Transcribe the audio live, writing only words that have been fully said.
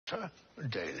better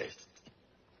daily.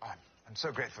 I'm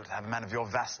so grateful to have a man of your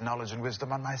vast knowledge and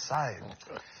wisdom on my side.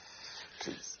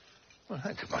 Please. Well,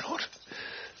 thank you, my lord.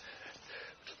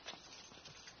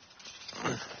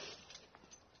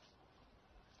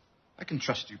 I can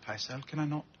trust you, Pycelle, can I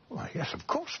not? Why, yes, of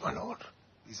course, my lord.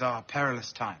 These are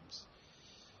perilous times,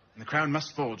 and the crown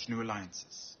must forge new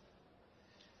alliances.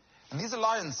 And these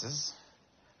alliances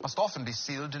must often be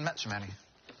sealed in matrimony.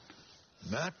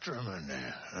 Matrimony?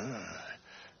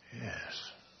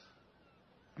 Yes.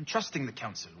 I'm trusting the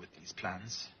council with these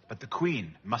plans, but the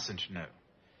Queen mustn't know.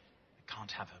 I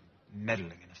can't have her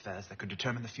meddling in affairs that could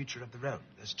determine the future of the realm.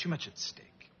 There's too much at stake.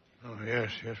 Oh, yes,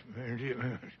 indeed.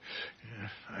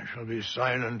 Yes, I shall be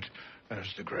silent as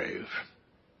the grave.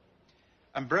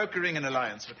 I'm brokering an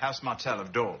alliance with House Martell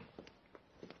of Dorne.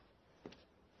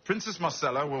 Princess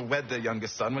Marcella will wed their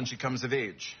youngest son when she comes of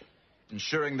age,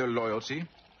 ensuring their loyalty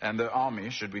and their army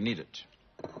should we need it.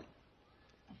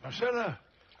 Marcella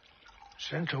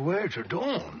sent away to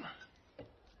Dorne.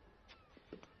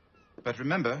 But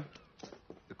remember,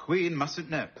 the Queen mustn't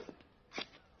know.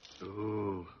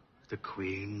 Ooh, the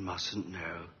Queen mustn't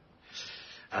know.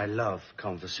 I love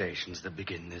conversations that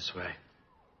begin this way.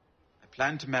 I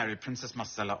plan to marry Princess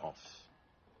Marcella off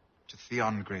to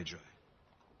Theon Greyjoy.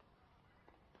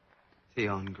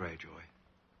 Theon Greyjoy.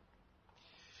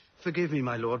 Forgive me,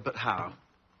 my lord, but how?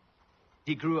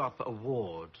 He grew up a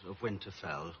ward of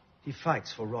Winterfell. He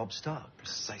fights for Robb Stark.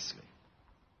 Precisely.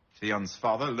 Theon's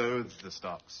father loathes the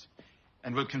Starks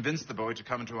and will convince the boy to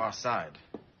come to our side.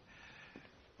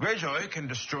 Greyjoy can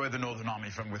destroy the Northern Army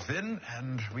from within,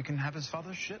 and we can have his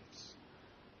father's ships.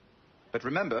 But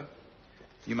remember,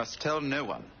 you must tell no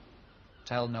one.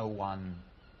 Tell no one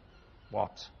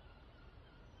what?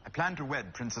 I plan to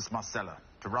wed Princess Marcella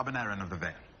to Robin Arryn of the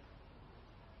Vale.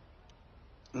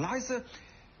 Lysa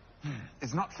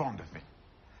is not fond of me,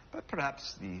 but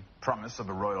perhaps the promise of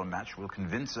a royal match will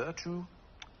convince her to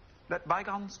let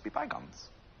bygones be bygones.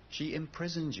 She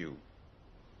imprisoned you.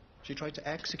 She tried to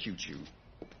execute you,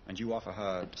 and you offer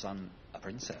her son a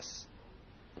princess.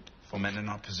 For men in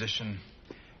our position,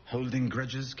 holding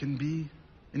grudges can be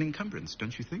an encumbrance,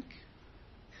 don't you think?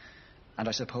 And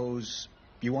I suppose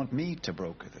you want me to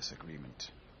broker this agreement.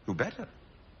 Who better?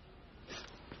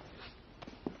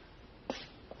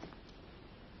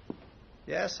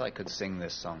 Yes, I could sing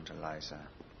this song to Lysa,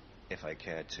 if I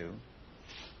cared to.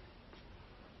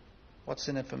 What's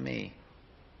in it for me?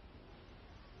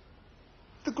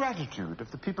 The gratitude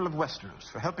of the people of Westeros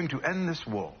for helping to end this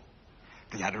war.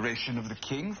 The adoration of the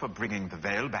king for bringing the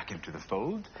Vale back into the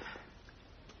fold.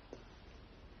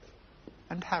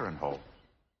 And Harrenhal